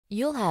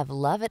You'll have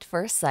love at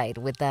first sight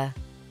with the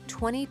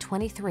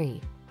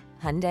 2023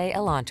 Hyundai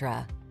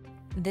Elantra.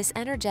 This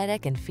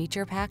energetic and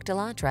feature-packed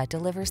Elantra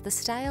delivers the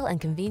style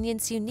and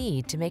convenience you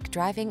need to make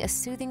driving a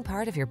soothing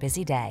part of your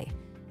busy day.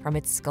 From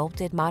its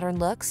sculpted modern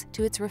looks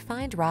to its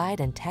refined ride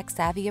and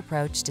tech-savvy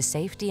approach to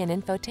safety and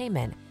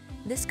infotainment,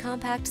 this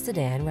compact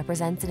sedan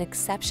represents an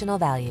exceptional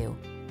value.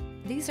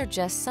 These are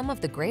just some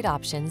of the great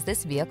options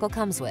this vehicle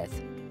comes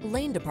with: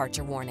 lane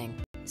departure warning,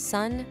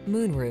 sun,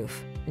 moonroof,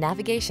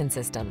 navigation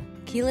system,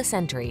 keyless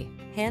entry,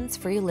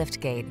 hands-free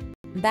liftgate,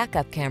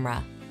 backup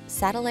camera,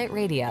 satellite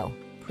radio,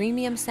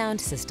 premium sound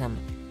system,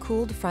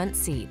 cooled front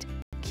seat,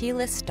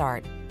 keyless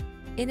start.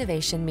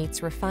 Innovation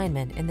meets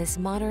refinement in this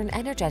modern,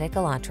 energetic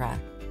Elantra.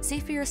 See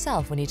for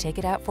yourself when you take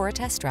it out for a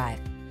test drive.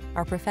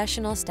 Our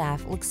professional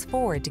staff looks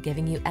forward to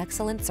giving you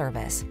excellent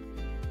service.